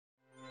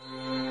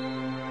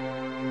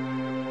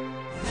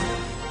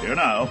Here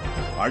now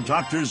are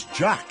Doctors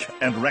Jack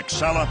and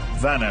Rexella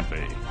Van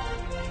Impe.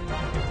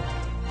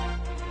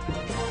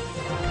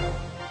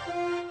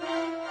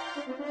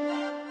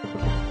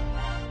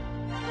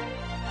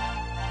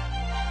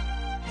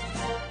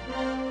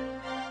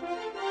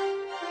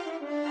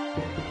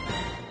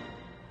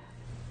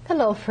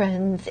 Hello,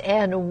 friends,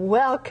 and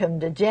welcome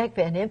to Jack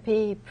Van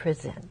Impe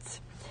Presents.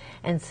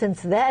 And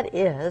since that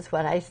is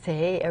what I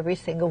say every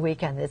single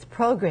week on this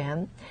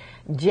program,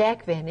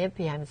 Jack Van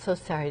Impe, I'm so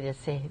sorry to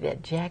say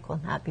that Jack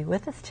will not be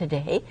with us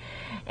today.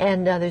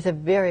 And there's a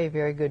very,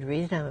 very good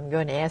reason. I'm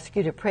going to ask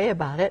you to pray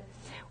about it.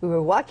 We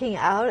were walking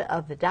out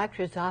of the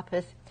doctor's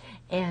office,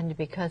 and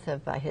because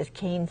of his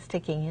cane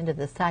sticking into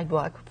the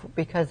sidewalk,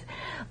 because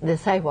the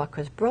sidewalk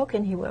was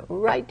broken, he went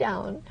right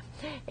down,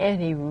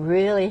 and he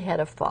really had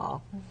a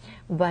fall.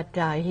 But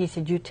he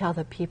said, you tell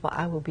the people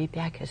I will be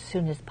back as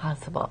soon as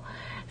possible.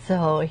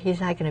 So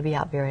he's not going to be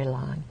out very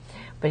long.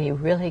 But he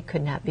really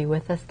could not be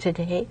with us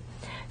today.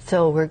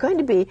 So we're going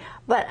to be,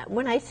 but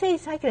when I say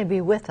he's not going to be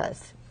with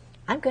us,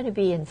 I'm going to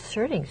be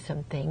inserting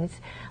some things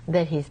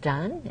that he's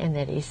done and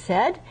that he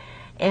said,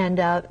 and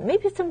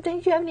maybe some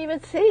things you haven't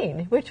even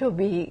seen, which will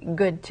be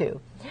good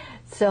too.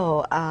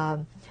 So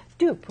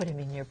do put him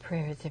in your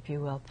prayers, if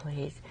you will,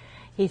 please.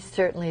 He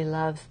certainly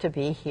loves to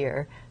be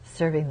here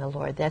serving the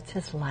Lord. That's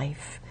his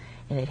life,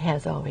 and it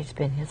has always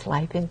been his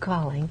life and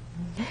calling.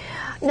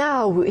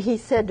 Now, he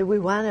said we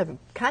want to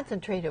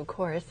concentrate, of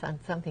course, on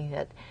something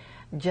that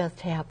just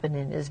happened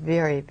and is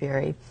very,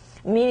 very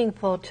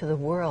meaningful to the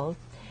world,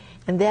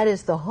 and that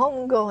is the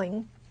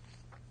homegoing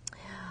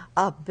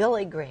of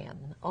Billy Graham.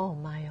 Oh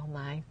my, oh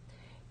my.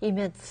 He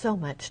meant so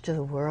much to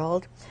the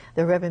world.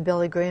 The Reverend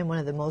Billy Graham, one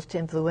of the most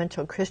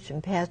influential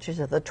Christian pastors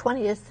of the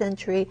 20th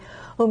century,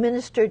 who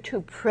ministered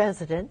to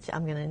presidents,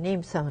 I'm going to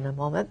name some in a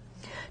moment,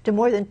 to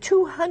more than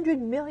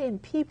 200 million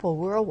people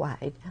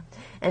worldwide,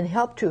 and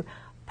helped to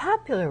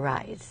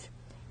popularize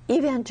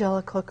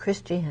evangelical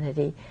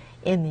Christianity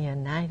in the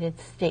United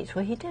States.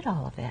 Well, he did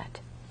all of that,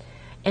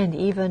 and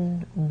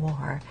even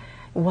more.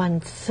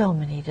 Won so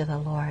many to the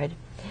Lord.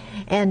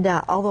 And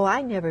although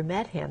I never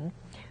met him,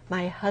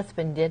 my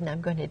husband did, and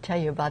I'm going to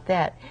tell you about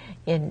that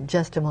in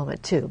just a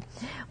moment, too.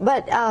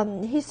 But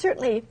he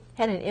certainly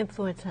had an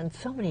influence on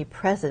so many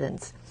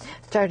presidents,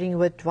 starting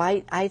with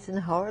Dwight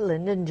Eisenhower,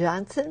 Lyndon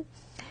Johnson,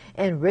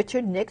 and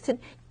Richard Nixon.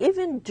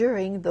 Even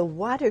during the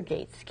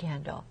Watergate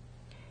scandal,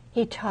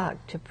 he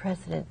talked to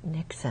President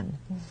Nixon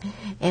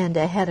and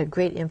had a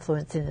great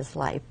influence in his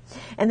life.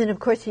 And then, of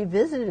course, he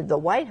visited the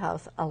White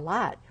House a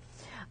lot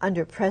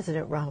under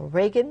President Ronald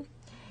Reagan.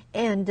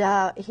 And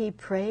he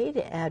prayed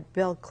at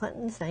Bill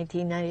Clinton's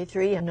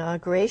 1993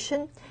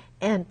 inauguration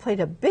and played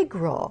a big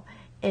role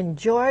in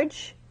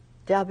George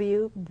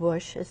W.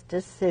 Bush's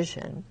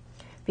decision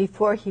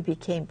before he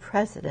became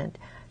president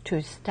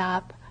to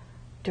stop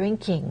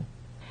drinking.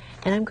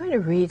 And I'm going to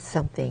read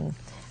something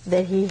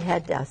that he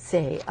had to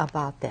say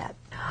about that.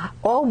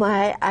 Oh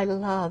my, I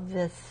love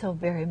this so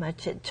very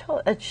much.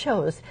 It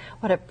shows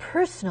what a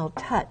personal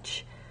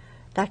touch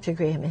Dr.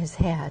 Graham has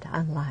had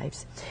on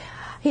lives.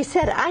 He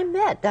said, I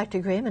met Dr.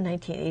 Graham in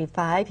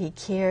 1985. He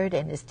cared,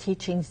 and his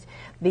teachings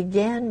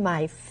began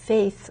my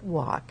faith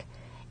walk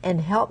and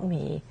helped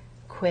me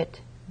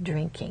quit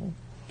drinking.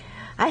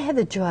 I had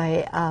the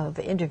joy of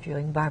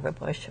interviewing Barbara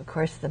Bush, of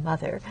course, the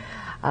mother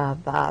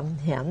of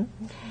him,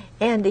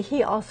 and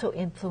he also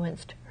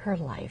influenced her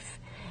life.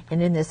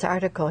 And in this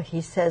article,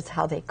 he says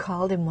how they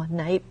called him one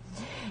night,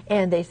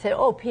 and they said,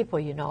 oh, people,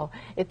 you know,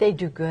 if they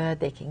do good,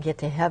 they can get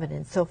to heaven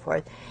and so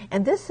forth.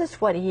 And this is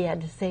what he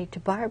had to say to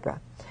Barbara.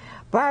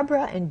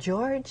 Barbara and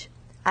George,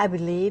 I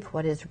believe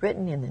what is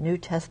written in the New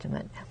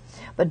Testament,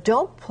 but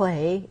don't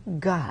play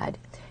God.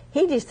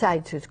 He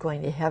decides who's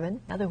going to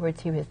heaven. In other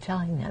words, he was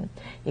telling them,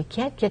 you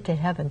can't get to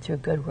heaven through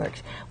good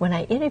works. When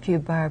I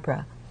interviewed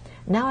Barbara,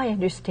 now I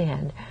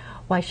understand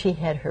why she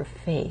had her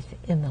faith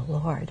in the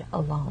Lord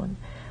alone.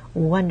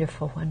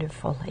 Wonderful,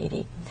 wonderful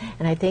lady.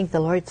 And I thank the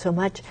Lord so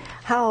much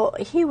how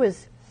he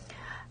was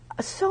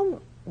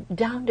so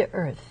down to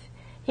earth.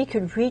 He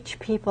could reach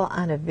people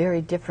on a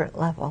very different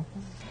level.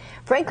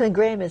 Franklin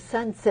Graham, his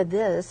son, said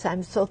this,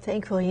 I'm so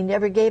thankful he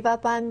never gave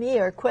up on me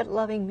or quit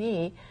loving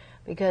me,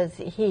 because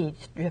he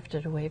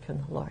drifted away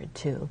from the Lord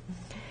too.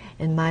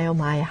 And my, oh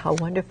my, how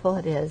wonderful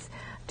it is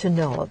to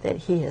know that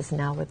he is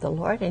now with the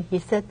Lord. And he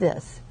said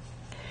this,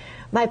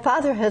 my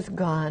father has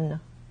gone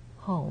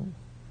home.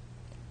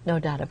 No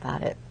doubt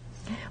about it.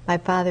 My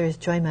father has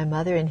joined my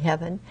mother in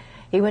heaven.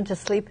 He went to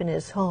sleep in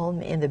his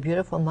home in the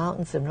beautiful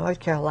mountains of North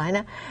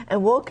Carolina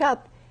and woke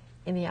up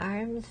in the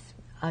arms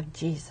of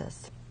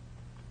Jesus.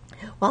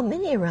 While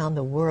many around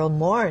the world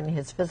mourn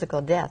his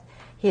physical death,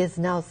 he is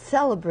now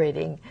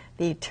celebrating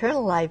the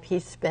eternal life he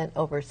spent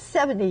over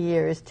 70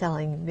 years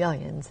telling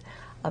millions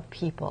of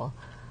people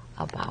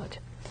about.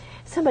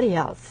 Somebody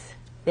else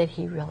that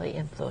he really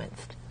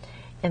influenced,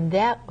 and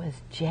that was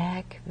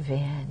Jack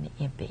Van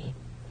Impe,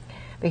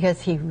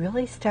 because he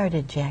really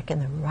started Jack in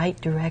the right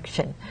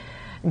direction.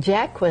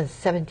 Jack was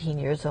 17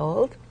 years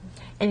old,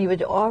 And he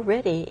was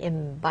already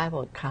in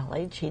Bible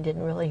college. He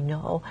didn't really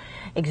know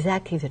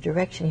exactly the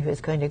direction he was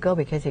going to go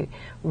because he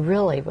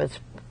really was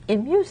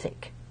in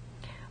music.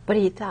 But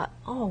he thought,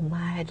 oh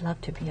my, I'd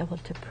love to be able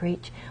to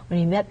preach. When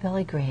he met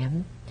Billy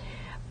Graham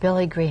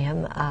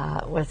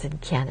was in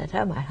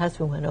Canada. My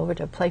husband went over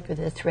to play for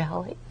this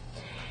rally.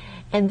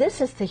 And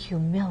this is the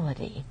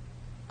humility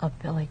of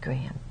Billy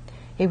Graham.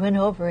 He went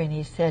over and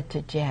he said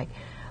to Jack,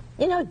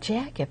 you know,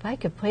 Jack, if I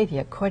could play the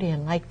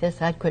accordion like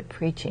this, I'd quit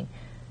preaching.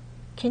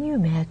 Can you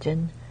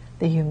imagine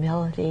the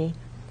humility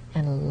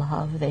and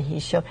love that he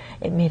showed?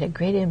 It made a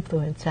great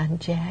influence on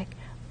Jack.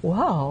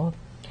 Whoa.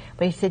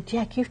 But he said,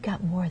 Jack, you've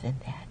got more than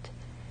that.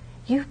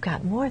 You've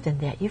got more than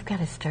that. You've got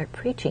to start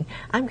preaching.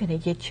 I'm going to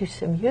get you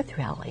some youth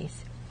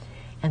rallies.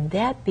 And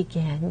that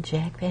began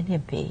Jack Van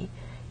Impe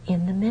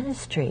in the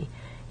ministry.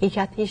 He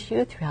got these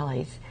youth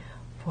rallies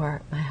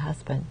for my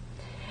husband.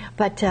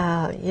 But,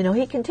 you know,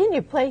 he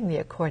continued playing the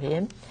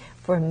accordion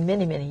for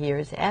many, many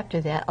years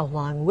after that,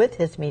 along with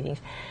his meetings.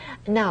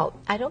 Now,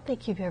 I don't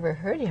think you've ever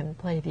heard him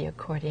play the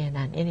accordion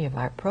on any of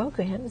our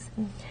programs.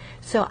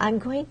 So I'm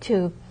going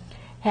to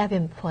have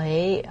him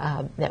play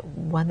that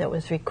one that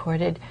was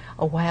recorded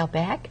a while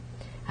back.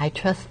 I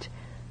trust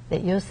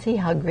that you'll see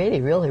how great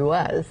he really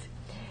was.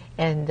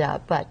 And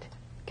but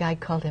God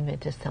called him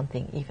into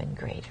something even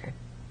greater.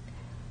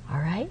 All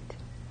right?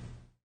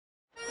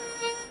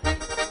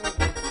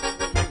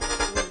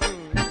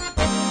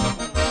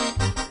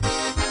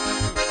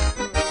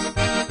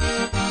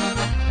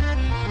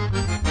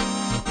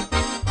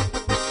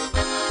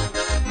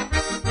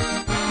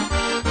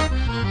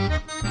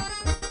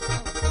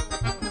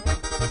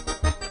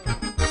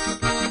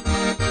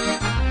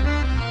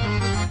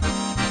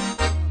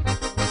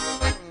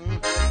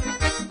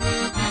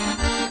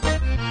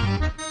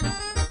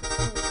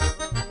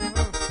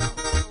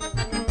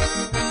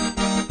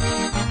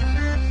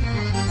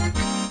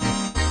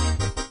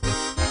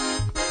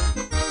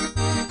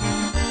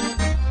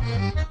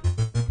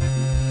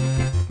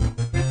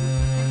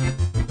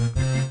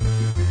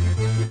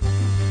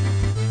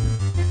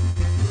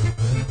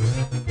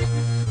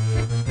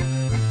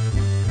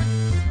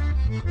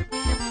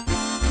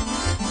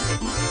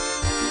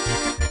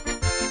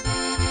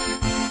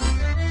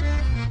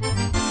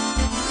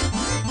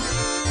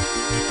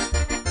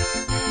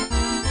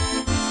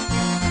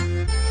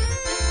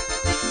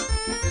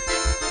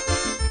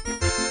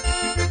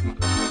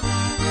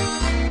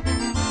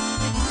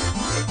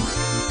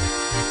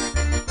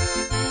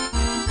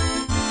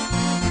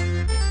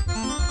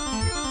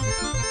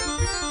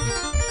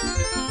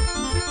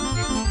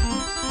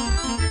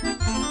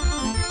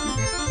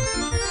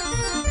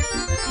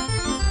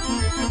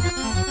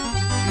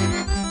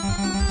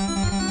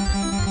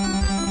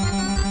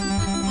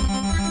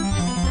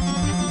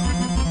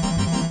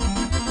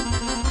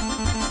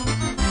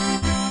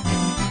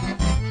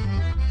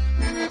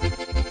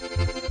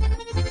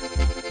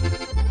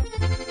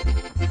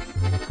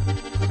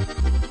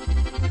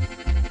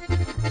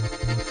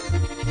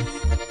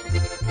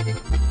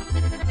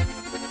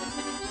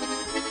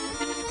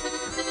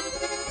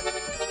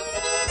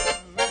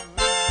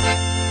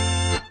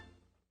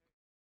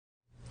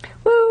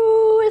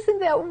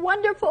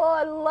 Wonderful.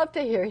 I love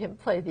to hear him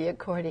play the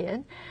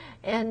accordion.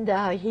 And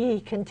he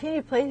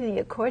continued playing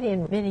the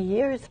accordion many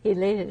years. He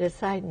laid it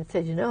aside and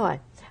said, you know, I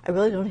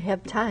really don't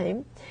have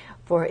time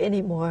for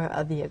any more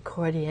of the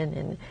accordion.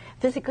 And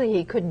physically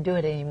he couldn't do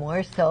it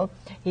anymore, so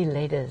he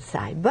laid it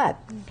aside. But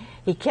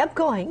he kept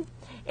going.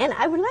 And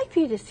I would like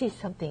for you to see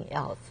something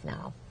else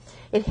now.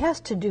 It has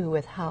to do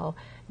with how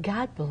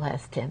God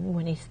blessed him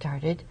when he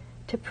started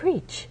to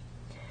preach.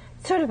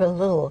 Sort of a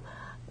little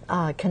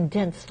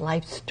condensed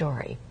life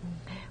story.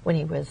 When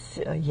he was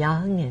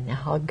young and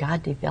how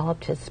God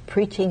developed his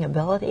preaching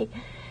ability,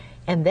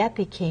 and that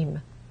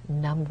became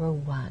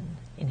 #1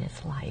 in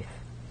his life.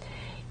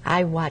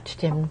 I watched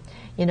him,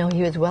 you know,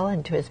 he was well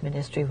into his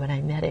ministry when I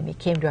met him. He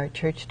came to our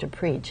church to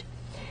preach.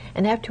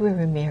 And after we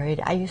were married,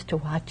 I used to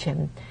watch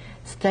him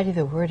study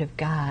the Word of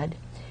God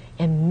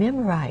and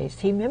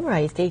memorize. He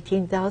memorized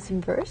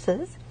 18,000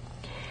 verses,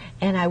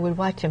 and I would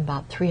watch him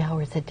about 3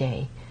 hours a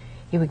day.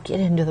 He would get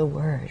into the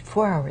Word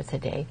 4 hours a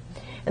day.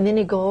 And then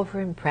he'd go over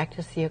and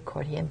practice the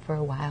accordion for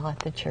a while at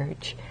the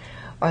church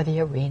or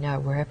the arena or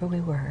wherever we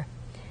were.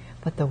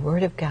 But the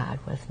Word of God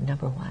was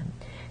 #1.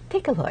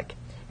 Take a look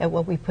at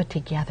what we put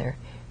together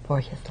for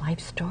his life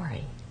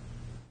story.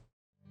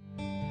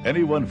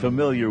 Anyone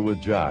familiar with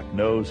Jack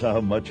knows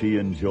how much he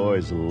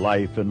enjoys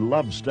life and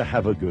loves to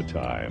have a good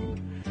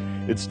time.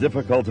 It's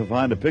difficult to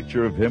find a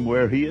picture of him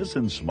where he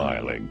isn't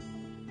smiling.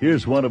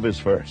 Here's one of his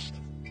first.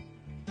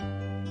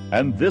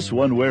 And this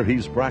one where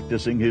he's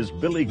practicing his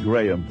Billy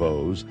Graham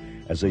pose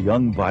as a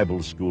young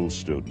Bible school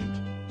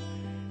student.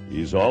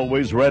 He's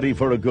always ready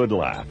for a good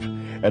laugh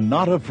and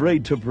not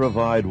afraid to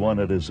provide one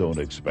at his own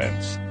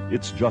expense.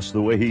 It's just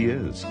the way he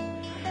is.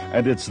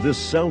 And it's this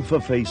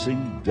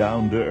self-effacing,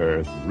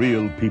 down-to-earth,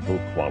 real people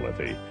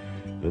quality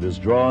that has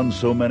drawn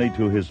so many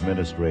to his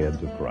ministry and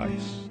to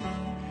Christ.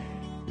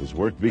 His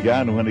work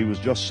began when he was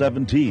just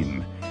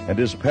 17, and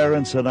his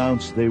parents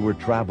announced they were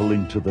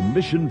traveling to the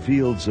mission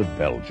fields of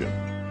Belgium.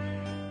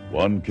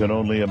 One can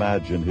only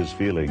imagine his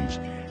feelings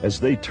as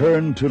they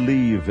turned to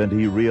leave and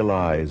he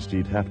realized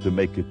he'd have to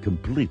make it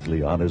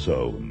completely on his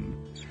own.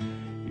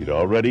 He'd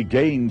already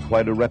gained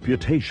quite a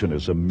reputation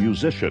as a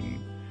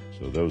musician,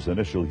 so those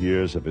initial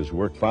years of his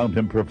work found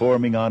him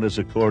performing on his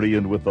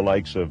accordion with the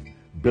likes of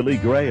Billy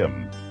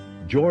Graham,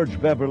 George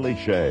Beverly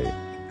Shea,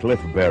 Cliff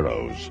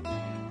Barrows,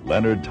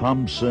 Leonard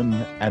Thompson,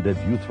 and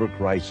at Youth for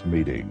Christ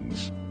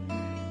meetings.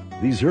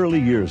 These early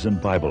years in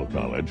Bible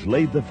college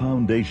laid the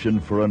foundation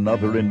for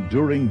another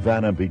enduring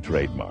Van Impe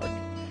trademark,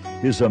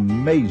 his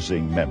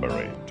amazing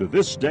memory. To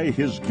this day,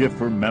 his gift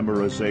for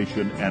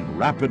memorization and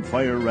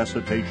rapid-fire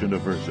recitation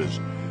of verses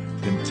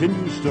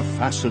continues to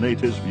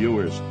fascinate his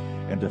viewers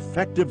and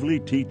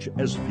effectively teach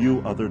as few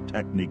other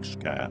techniques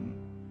can.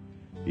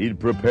 He'd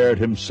prepared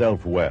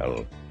himself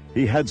well.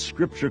 He had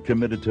Scripture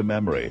committed to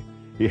memory.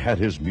 He had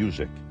his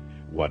music.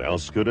 What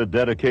else could a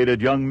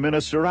dedicated young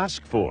minister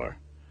ask for?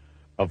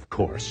 Of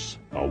course,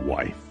 a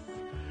wife.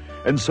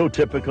 And so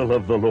typical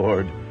of the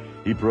Lord,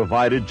 he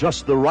provided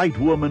just the right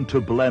woman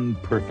to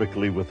blend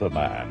perfectly with a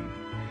man.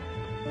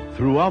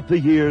 Throughout the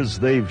years,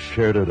 they've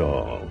shared it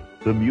all: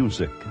 the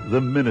music,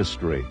 the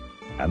ministry,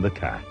 and the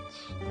cats.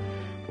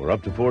 For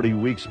up to 40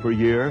 weeks per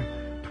year,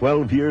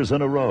 12 years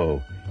in a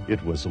row,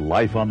 it was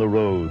life on the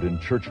road in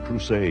church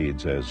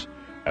crusades as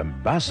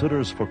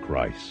ambassadors for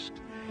Christ.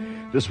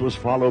 This was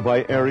followed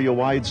by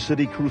area-wide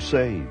city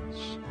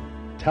crusades,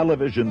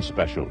 television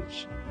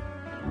specials,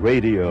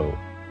 radio,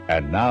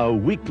 and now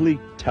weekly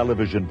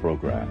television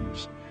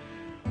programs.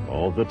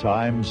 All the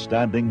time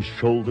standing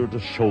shoulder to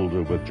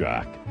shoulder with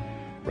Jack,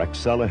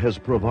 Rexella has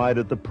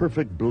provided the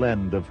perfect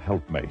blend of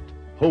helpmate,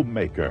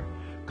 homemaker,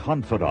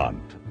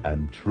 confidant,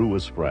 and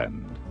truest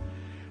friend.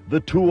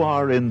 The two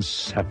are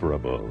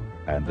inseparable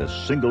and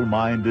as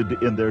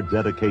single-minded in their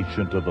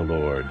dedication to the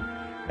Lord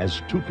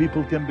as two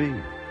people can be.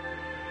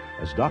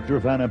 As Dr.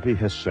 Van Impe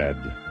has said,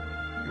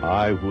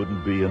 I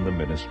wouldn't be in the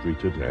ministry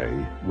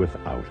today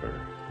without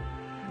her.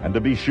 And to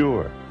be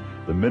sure,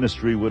 the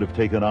ministry would have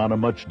taken on a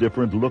much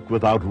different look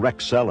without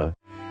Rexella.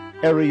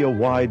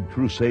 Area-wide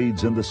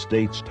crusades in the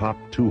States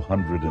topped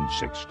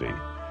 260.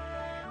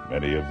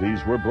 Many of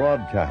these were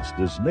broadcast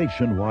as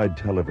nationwide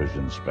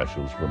television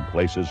specials from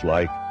places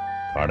like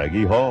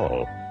Carnegie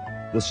Hall,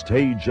 the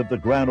stage of the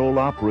Grand Ole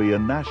Opry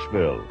in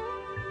Nashville,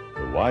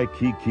 the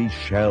Waikiki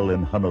Shell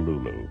in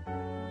Honolulu,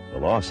 the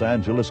Los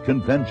Angeles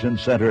Convention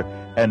Center,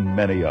 and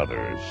many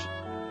others.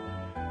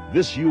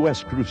 This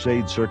U.S.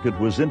 crusade circuit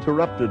was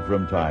interrupted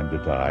from time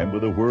to time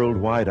with a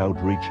worldwide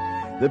outreach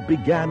that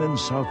began in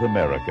South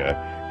America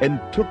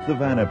and took the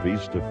Van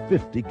Impes to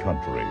 50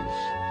 countries.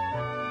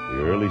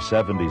 The early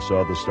 70s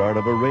saw the start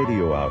of a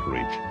radio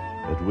outreach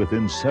that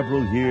within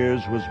several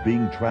years was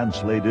being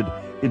translated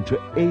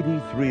into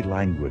 83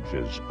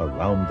 languages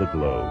around the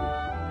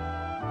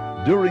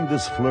globe. During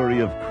this flurry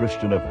of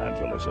Christian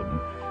evangelism,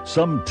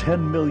 some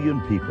 10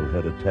 million people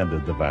had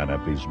attended the Van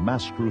Impes'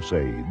 mass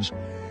crusades,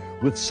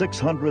 with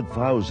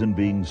 600,000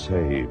 being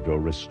saved or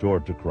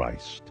restored to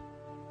Christ.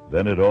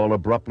 Then it all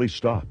abruptly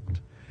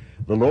stopped.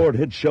 The Lord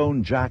had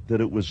shown Jack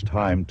that it was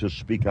time to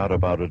speak out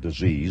about a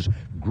disease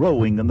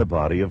growing in the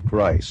body of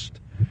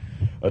Christ,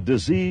 a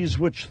disease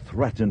which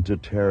threatened to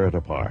tear it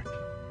apart.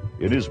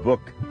 In his book,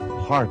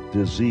 Heart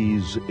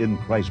Disease in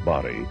Christ's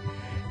Body,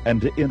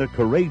 and in a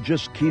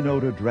courageous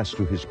keynote address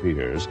to his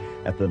peers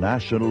at the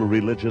National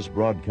Religious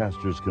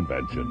Broadcasters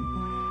Convention,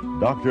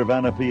 Dr.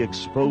 Van Impe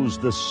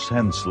exposed the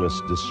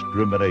senseless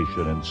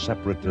discrimination and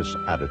separatist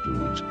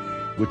attitudes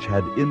which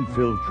had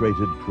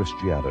infiltrated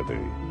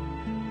Christianity.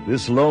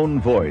 This lone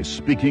voice,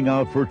 speaking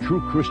out for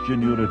true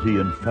Christian unity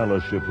and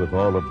fellowship with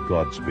all of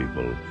God's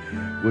people,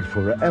 would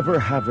forever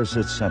have as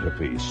its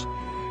centerpiece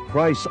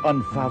Christ's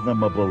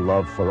unfathomable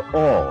love for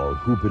all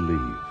who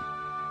believe.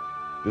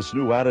 This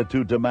new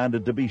attitude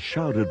demanded to be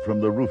shouted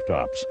from the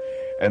rooftops,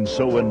 and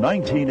so in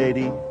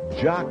 1980,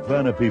 Jack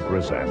Van Impe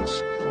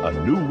Presents, a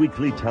new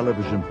weekly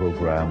television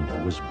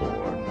program, was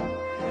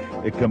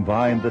born. It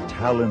combined the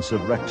talents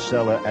of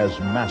Rexella as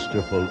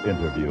masterful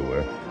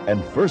interviewer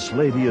and First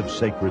Lady of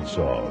Sacred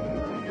Song,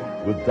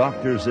 with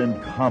Doctor's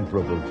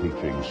incomparable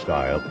teaching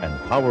style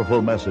and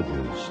powerful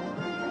messages.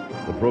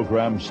 The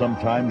program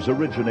sometimes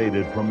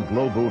originated from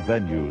global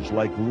venues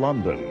like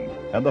London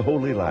and the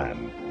Holy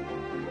Land.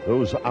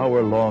 Those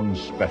hour-long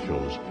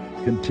specials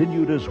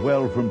continued as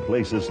well from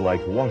places like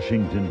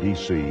Washington,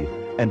 D.C.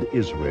 and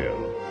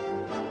Israel.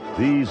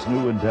 These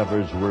new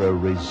endeavors were a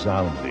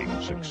resounding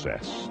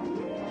success.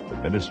 The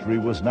ministry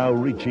was now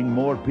reaching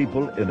more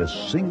people in a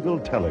single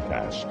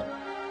telecast.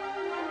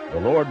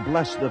 The Lord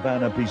blessed the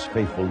Van Impe's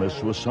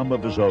faithfulness with some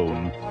of his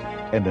own,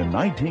 and in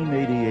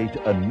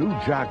 1988, a new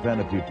Jack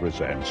Van Impe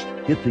Presents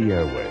hit the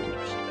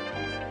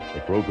airwaves.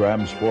 The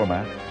program's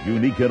format,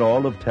 unique in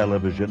all of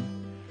television,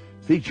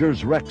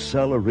 features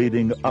Rexella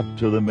reading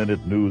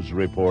up-to-the-minute news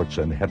reports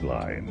and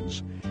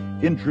headlines,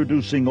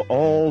 introducing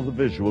all the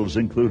visuals,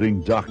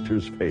 including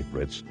Doctor's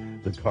favorites,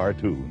 the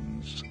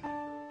cartoons.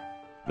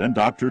 Then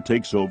Doctor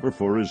takes over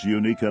for his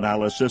unique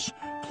analysis,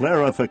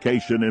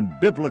 clarification, and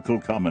biblical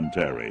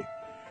commentary.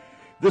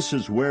 This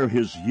is where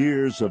his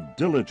years of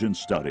diligent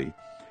study,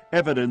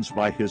 evidenced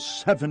by his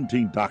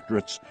 17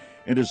 doctorates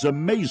and his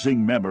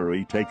amazing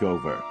memory, take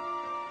over.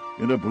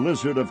 In a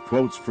blizzard of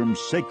quotes from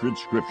sacred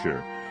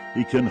scripture,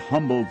 he can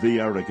humble the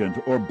arrogant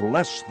or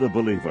bless the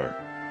believer.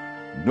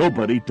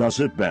 Nobody does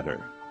it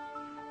better.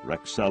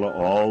 Rexella,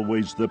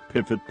 always the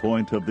pivot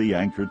point of the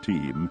anchor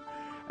team,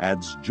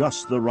 adds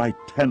just the right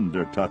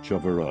tender touch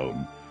of her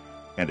own,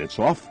 and it's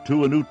off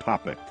to a new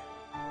topic.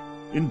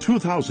 In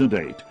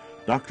 2008,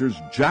 Doctors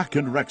Jack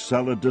and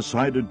Rexella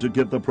decided to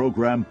give the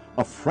program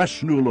a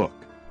fresh new look.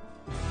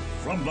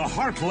 From the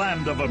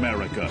heartland of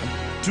America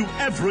to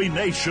every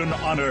nation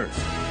on earth,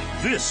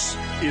 this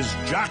is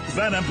Jack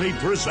Van Impe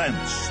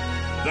Presents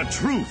The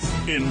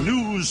Truth in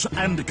News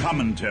and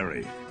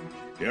Commentary.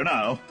 Here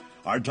now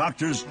are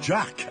Doctors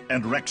Jack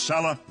and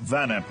Rexella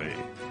Van Impe.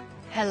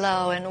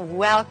 Hello and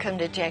welcome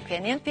to Jack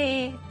Van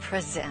Impe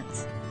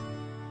Presents.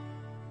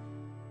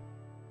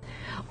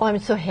 Oh, I'm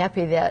so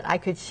happy that I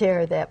could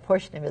share that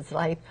portion of his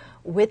life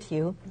with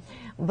you.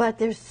 But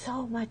there's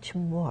so much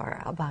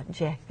more about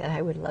Jack that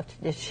I would love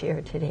to just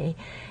share today,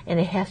 and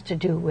it has to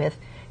do with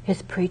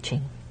his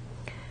preaching.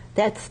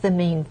 That's the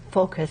main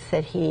focus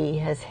that he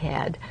has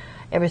had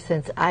ever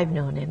since I've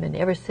known him, and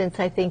ever since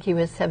I think he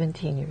was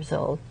 17 years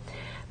old,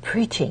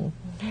 preaching.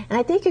 And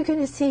I think you're going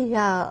to see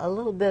a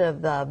little bit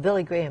of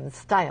Billy Graham's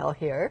style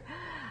here,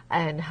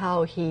 and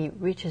how he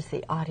reaches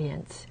the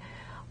audience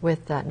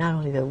with not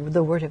only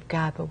the Word of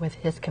God, but with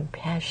his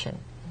compassion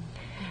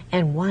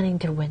and wanting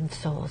to win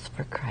souls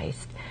for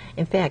Christ.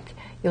 In fact,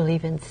 you'll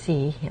even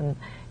see him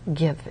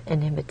give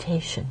an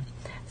invitation.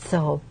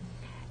 So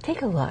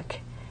take a look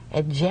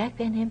at Jack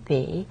Van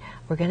Impe.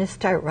 We're going to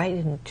start right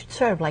in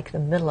sort of like the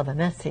middle of a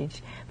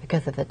message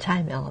because of the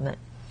time element.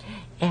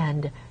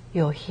 And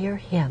you'll hear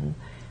him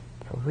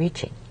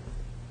preaching.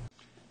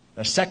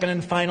 The second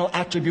and final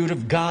attribute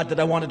of God that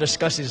I want to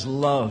discuss is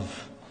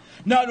love.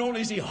 Not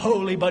only is he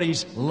holy, but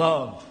he's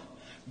love.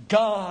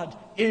 God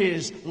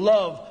is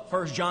love,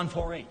 1 John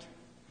 4:8.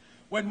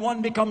 When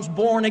one becomes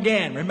born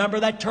again, remember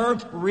that term,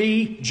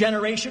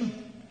 regeneration?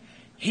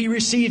 He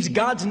receives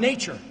God's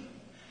nature,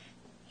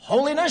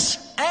 holiness,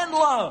 and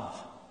love.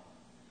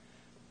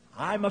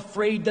 I'm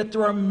afraid that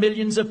there are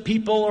millions of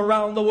people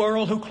around the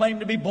world who claim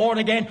to be born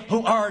again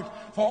who aren't,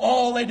 for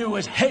all they do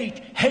is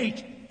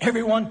hate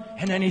everyone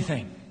and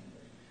anything.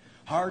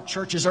 Our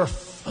churches are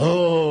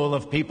full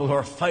of people who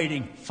are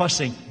fighting,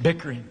 fussing,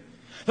 bickering.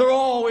 They're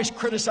always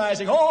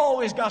criticizing,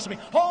 always gossiping,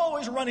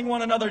 always running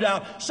one another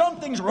down.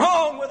 Something's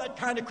wrong with that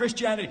kind of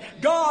Christianity.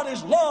 God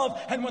is love,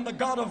 and when the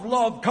God of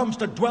love comes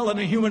to dwell in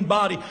a human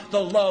body,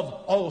 the love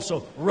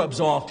also rubs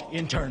off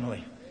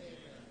internally.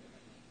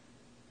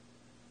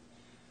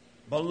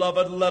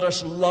 Beloved, let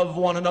us love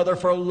one another,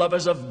 for love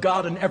is of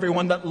God, and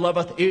everyone that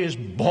loveth is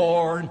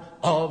born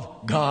of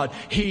God.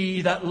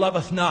 He that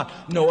loveth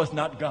not knoweth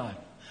not God.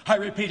 I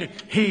repeat it,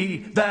 he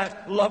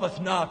that loveth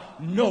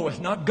not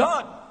knoweth not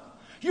God.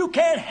 You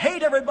can't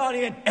hate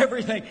everybody and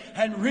everything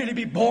and really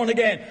be born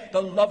again.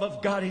 The love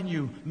of God in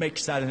you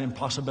makes that an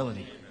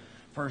impossibility.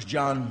 1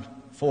 John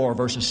 4,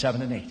 verses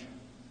 7 and 8.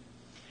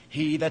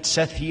 He that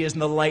saith he is in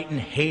the light and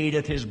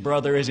hateth his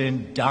brother is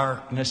in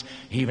darkness,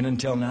 even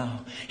until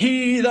now.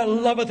 He that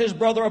loveth his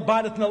brother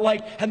abideth in the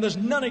light, and there's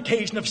none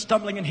occasion of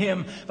stumbling in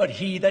him. But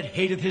he that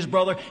hateth his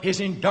brother is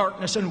in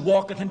darkness, and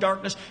walketh in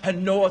darkness,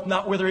 and knoweth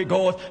not whither he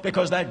goeth,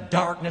 because that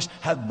darkness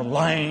hath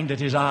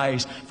blinded his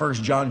eyes. 1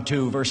 John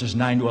 2, verses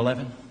 9 to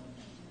 11.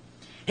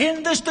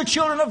 In this the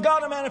children of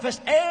God are manifest,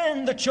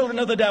 and the children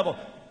of the devil.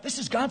 This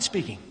is God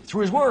speaking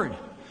through his word.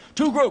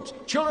 Two groups,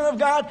 children of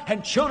God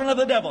and children of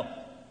the devil.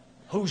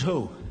 Who's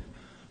who?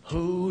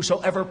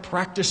 Whosoever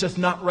practiceth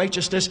not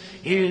righteousness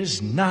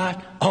is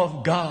not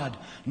of God,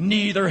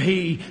 neither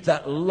he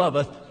that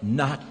loveth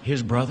not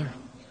his brother.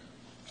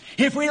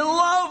 If we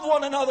love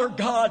one another,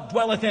 God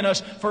dwelleth in us,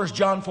 1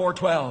 John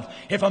 4:12.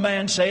 If a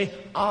man say,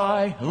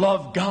 I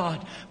love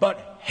God,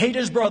 but hate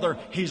his brother,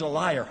 he's a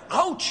liar.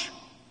 Ouch!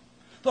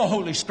 The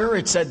Holy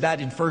Spirit said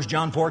that in 1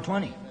 John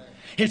 4:20.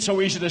 It's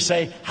so easy to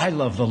say, I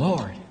love the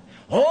Lord.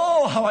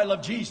 Oh, how I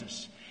love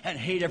Jesus. And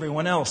hate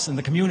everyone else in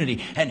the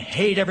community, and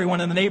hate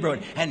everyone in the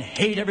neighborhood, and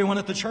hate everyone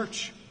at the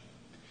church.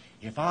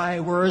 If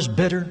I were as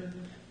bitter,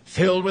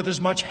 filled with as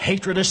much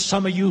hatred as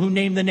some of you who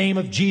name the name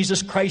of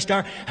Jesus Christ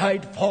are,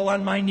 I'd fall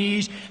on my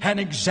knees and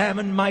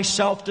examine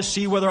myself to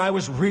see whether I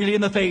was really in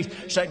the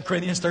faith. 2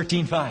 Corinthians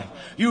 13:5.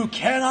 You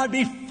cannot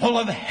be full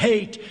of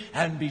hate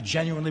and be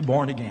genuinely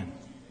born again.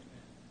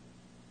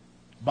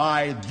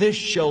 By this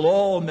shall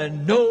all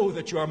men know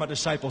that you are my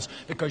disciples,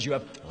 because you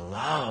have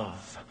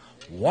love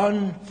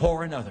one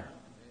for another.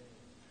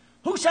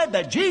 Who said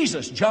that?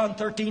 Jesus, John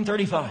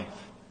 13:35.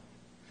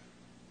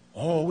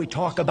 Oh, we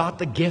talk about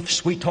the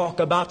gifts, we talk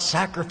about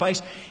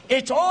sacrifice.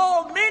 It's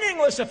all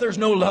meaningless if there's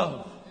no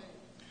love.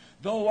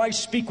 Though I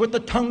speak with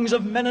the tongues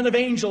of men and of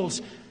angels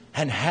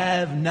and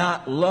have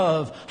not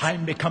love,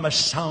 I'm become a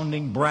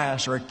sounding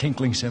brass or a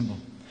tinkling cymbal.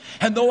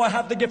 And though I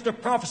have the gift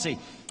of prophecy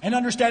and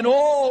understand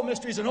all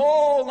mysteries and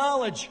all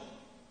knowledge,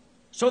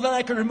 so that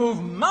I can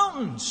remove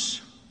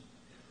mountains,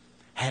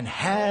 and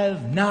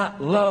have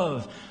not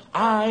love,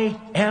 I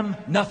am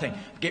nothing.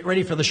 Get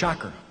ready for the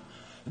shocker.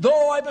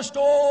 Though I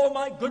bestow all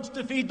my goods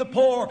to feed the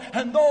poor,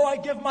 and though I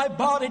give my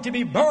body to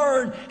be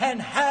burned,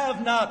 and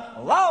have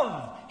not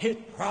love,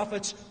 it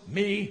profits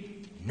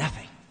me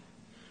nothing.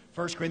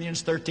 1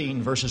 Corinthians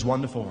 13, verses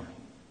 1 to 4.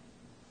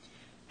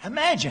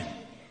 Imagine,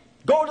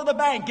 go to the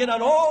bank, get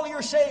out all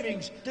your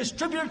savings,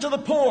 distribute it to the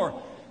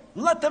poor,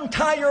 let them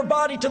tie your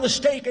body to the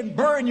stake and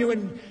burn you,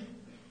 and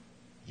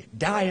you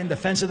die in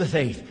defense of the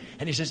faith.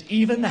 And he says,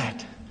 even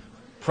that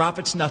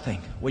profits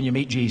nothing when you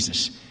meet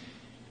Jesus,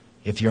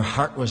 if your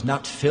heart was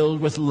not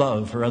filled with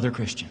love for other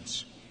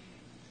Christians.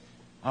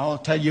 I'll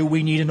tell you,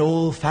 we need an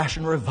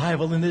old-fashioned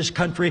revival in this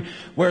country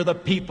where the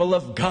people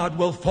of God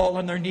will fall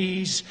on their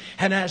knees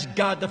and ask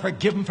God to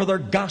forgive them for their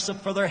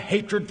gossip, for their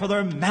hatred, for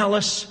their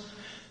malice,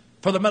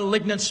 for the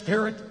malignant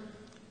spirit,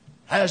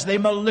 as they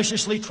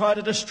maliciously try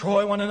to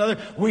destroy one another.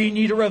 We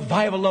need a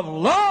revival of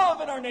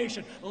love in our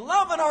nation,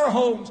 love in our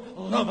homes,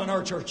 love in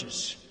our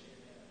churches.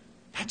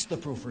 That's the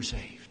proof we're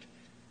saved.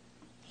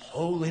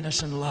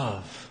 Holiness and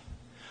love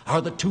are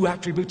the two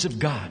attributes of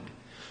God.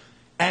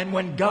 And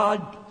when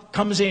God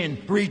comes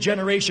in,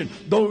 regeneration,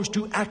 those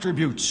two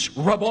attributes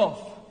rub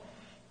off.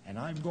 And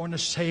I'm going to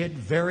say it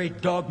very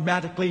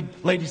dogmatically,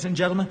 ladies and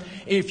gentlemen.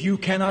 If you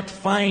cannot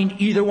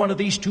find either one of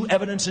these two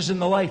evidences in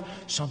the life,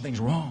 something's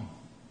wrong.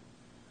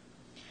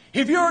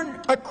 If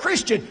you're a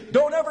Christian,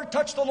 don't ever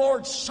touch the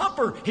Lord's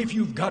Supper if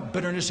you've got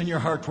bitterness in your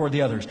heart toward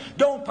the others.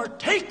 Don't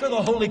partake of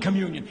the Holy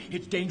Communion.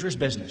 It's dangerous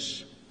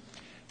business.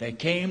 They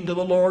came to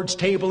the Lord's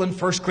table in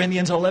 1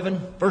 Corinthians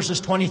 11, verses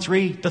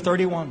 23 to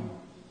 31.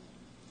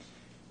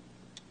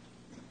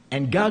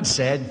 And God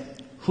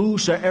said,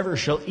 whosoever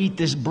shall eat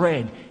this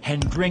bread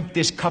and drink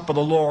this cup of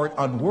the Lord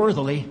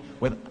unworthily,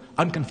 with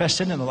unconfessed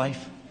sin in the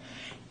life,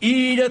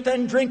 eateth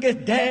and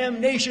drinketh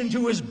damnation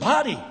to his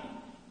body.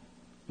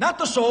 Not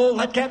the soul,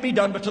 that can't be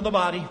done, but to the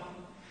body.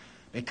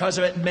 Because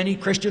of it, many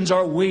Christians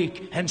are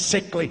weak and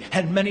sickly,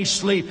 and many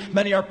sleep.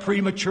 Many are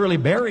prematurely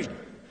buried.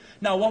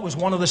 Now, what was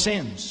one of the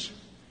sins?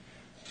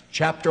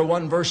 Chapter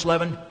 1, verse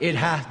 11, it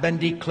hath been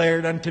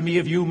declared unto me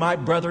of you, my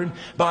brethren,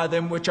 by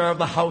them which are of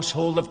the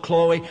household of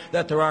Chloe,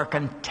 that there are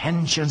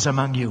contentions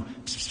among you.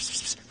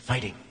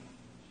 Fighting.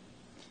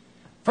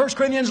 1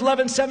 Corinthians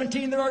 11,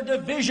 17, there are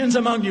divisions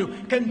among you.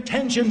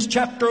 Contentions,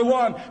 chapter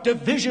 1.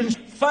 Divisions,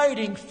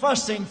 fighting,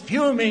 fussing,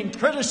 fuming,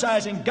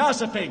 criticizing,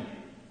 gossiping.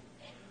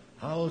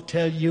 I'll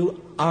tell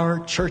you,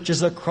 our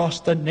churches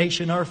across the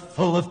nation are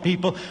full of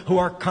people who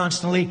are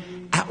constantly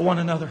at one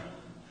another.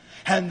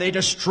 And they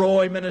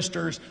destroy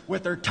ministers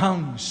with their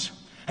tongues.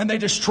 And they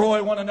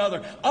destroy one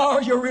another. Are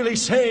you really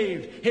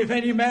saved? If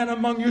any man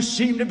among you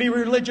seem to be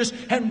religious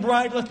and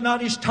bridleth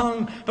not his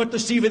tongue, but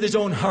deceiveth his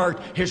own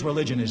heart, his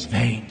religion is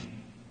vain.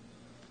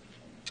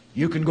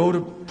 You can go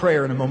to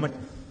prayer in a moment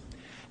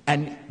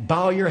and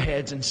bow your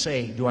heads and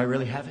say, do I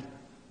really have it?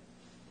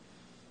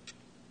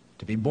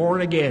 To be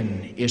born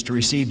again is to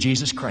receive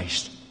Jesus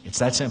Christ. It's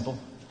that simple.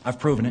 I've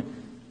proven it.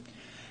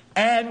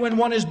 And when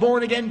one is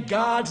born again,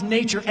 God's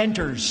nature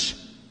enters.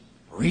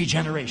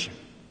 Regeneration.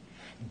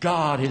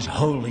 God is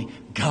holy.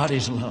 God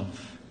is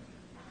love.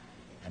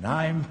 And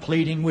I'm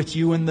pleading with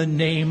you in the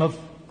name of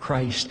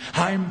Christ.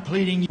 I'm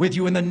pleading with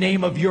you in the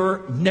name of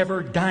your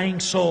never dying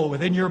soul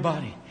within your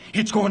body.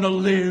 It's going to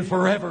live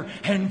forever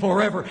and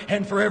forever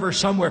and forever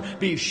somewhere.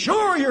 Be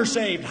sure you're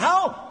saved.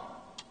 How?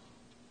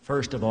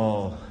 First of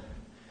all,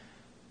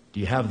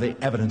 do you have the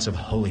evidence of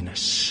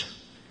holiness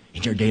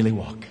in your daily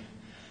walk?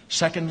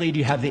 Secondly, do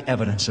you have the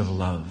evidence of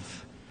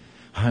love?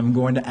 I'm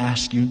going to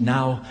ask you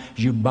now,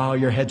 as you bow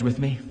your heads with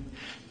me,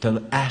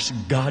 to ask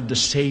God to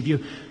save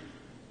you,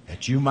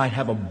 that you might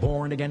have a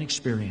born-again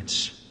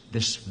experience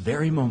this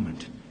very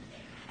moment,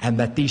 and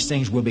that these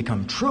things will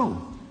become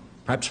true,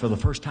 perhaps for the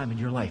first time in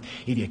your life.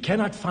 If you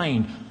cannot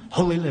find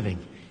holy living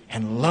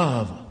and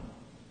love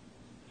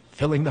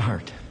filling the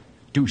heart,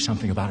 do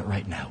something about it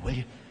right now, will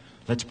you?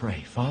 Let's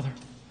pray. Father,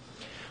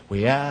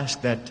 we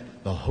ask that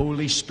the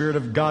Holy Spirit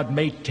of God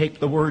may take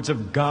the words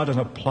of God and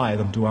apply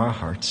them to our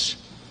hearts.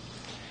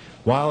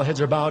 While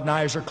heads are bowed and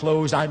eyes are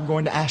closed, I'm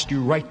going to ask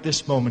you right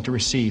this moment to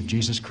receive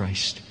Jesus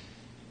Christ.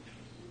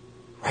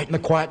 Right in the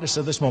quietness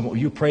of this moment, will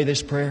you pray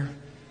this prayer?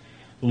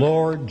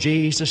 Lord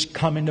Jesus,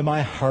 come into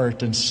my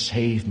heart and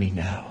save me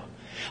now.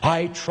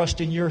 I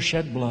trust in your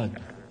shed blood.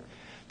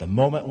 The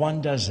moment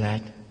one does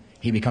that,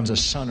 he becomes a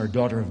son or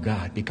daughter of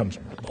God, becomes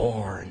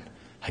born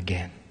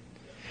again.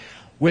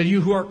 Will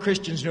you who are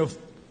Christians, you have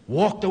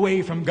walked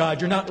away from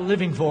God, you're not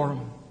living for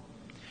Him.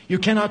 You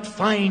cannot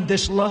find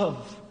this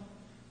love.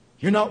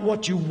 You're not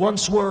what you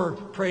once were.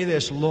 Pray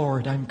this,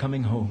 Lord, I'm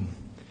coming home.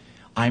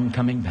 I'm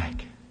coming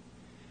back.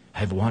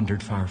 I've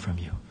wandered far from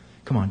you.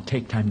 Come on,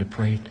 take time to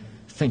pray.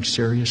 Think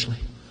seriously.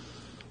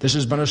 This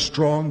has been a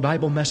strong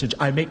Bible message.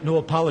 I make no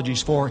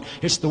apologies for it.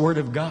 It's the Word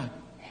of God.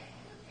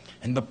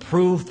 And the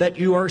proof that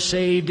you are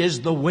saved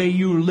is the way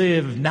you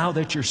live now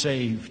that you're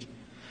saved.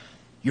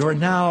 You're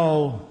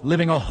now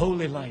living a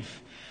holy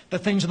life. The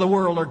things of the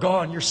world are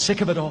gone. You're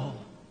sick of it all.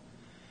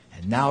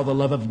 And now the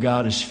love of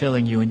God is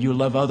filling you and you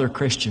love other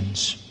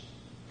Christians.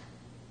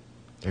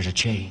 There's a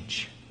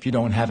change. If you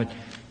don't have it,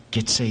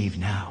 get saved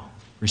now.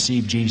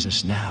 Receive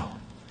Jesus now.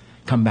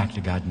 Come back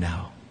to God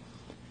now.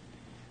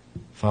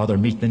 Father,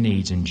 meet the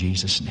needs in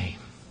Jesus' name.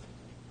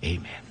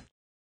 Amen.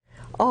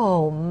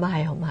 Oh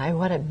my,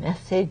 what a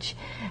message.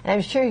 And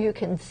I'm sure you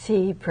can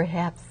see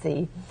perhaps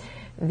the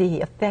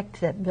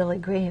effect that Billy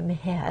Graham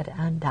had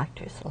on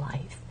Doctor's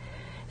life,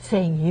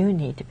 saying you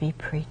need to be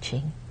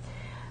preaching.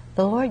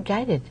 The Lord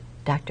guided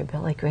Dr.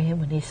 Billy Graham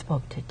when he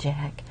spoke to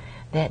Jack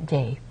that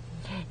day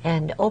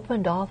and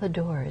opened all the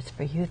doors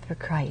for Youth for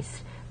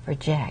Christ for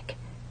Jack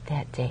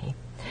that day.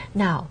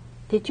 Now,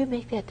 did you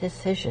make that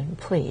decision?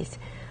 Please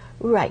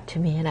write to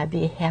me and I'd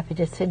be happy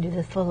to send you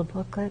this little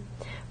booklet,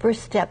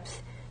 First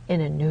Steps in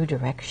a New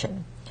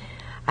Direction.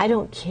 I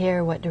don't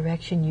care what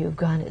direction you've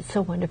gone. It's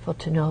so wonderful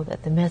to know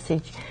that the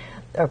message,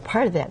 or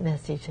part of that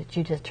message that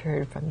you just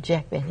heard from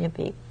Jack Van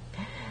Impe,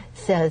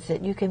 says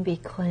that you can be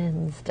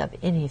cleansed of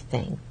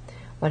anything.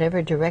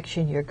 Whatever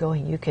direction you're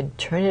going, you can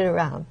turn it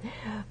around.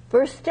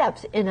 First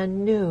steps in a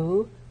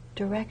new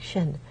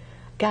direction.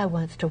 God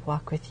wants to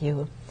walk with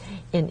you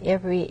in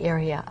every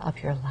area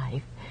of your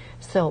life.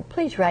 So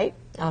please write.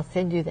 I'll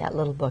send you that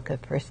little book of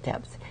First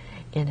Steps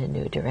in a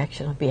New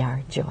Direction. It'll be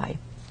our joy.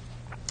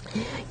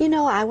 You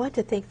know, I want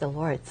to thank the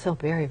Lord so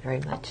very,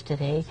 very much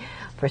today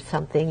for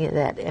something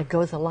that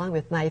goes along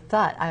with my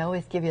thought. I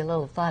always give you a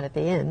little thought at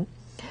the end.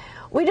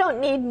 We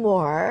don't need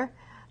more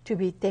to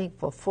be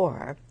thankful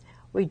for.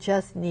 We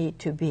just need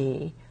to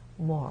be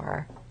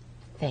more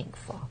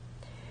thankful.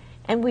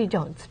 And we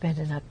don't spend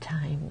enough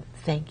time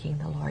thanking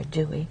the Lord,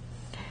 do we?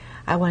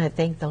 I want to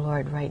thank the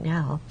Lord right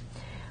now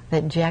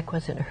that Jack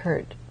wasn't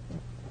hurt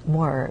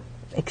more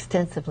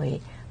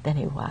extensively than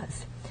he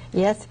was.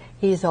 Yes,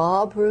 he's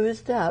all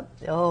bruised up.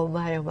 Oh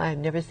my, I've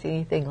never seen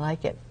anything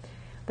like it.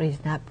 But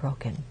he's not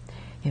broken.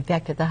 In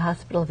fact, at the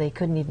hospital, they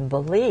couldn't even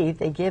believe.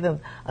 They gave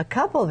him a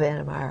couple of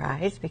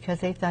MRIs because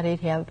they thought he'd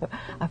have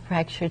a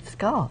fractured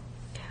skull.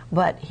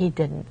 But he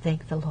didn't,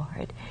 thank the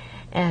Lord.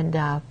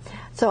 And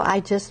so I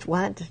just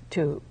want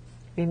to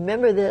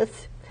remember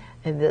this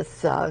in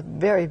this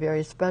very,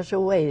 very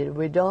special way.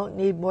 We don't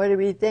need more to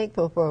be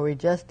thankful for. We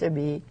just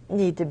need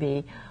to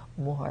be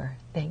more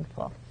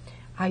thankful.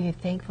 Are you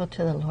thankful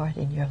to the Lord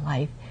in your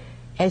life?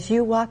 As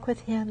you walk with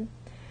Him,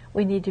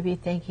 we need to be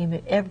thanking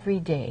Him every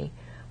day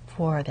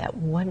for that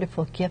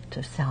wonderful gift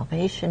of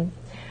salvation,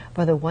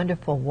 for the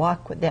wonderful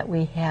walk that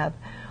we have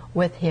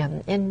with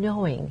Him, in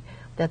knowing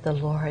that the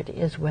Lord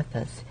is with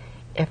us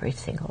every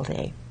single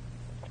day.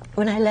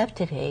 When I left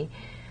today,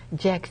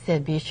 Jack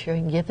said, be sure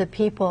and give the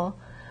people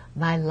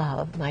my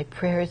love. My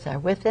prayers are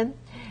with them,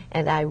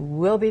 and I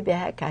will be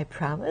back, I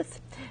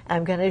promise.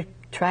 I'm going to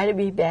try to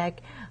be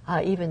back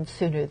even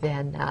sooner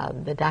than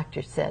the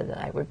doctor said that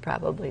I would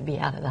probably be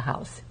out of the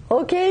house.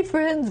 Okay,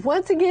 friends,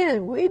 once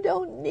again, we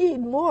don't need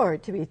more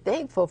to be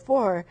thankful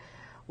for.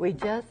 We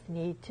just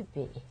need to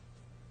be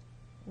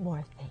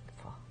more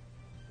thankful.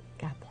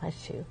 God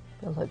bless you.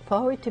 We'll look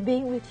forward to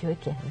being with you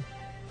again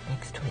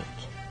next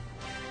week.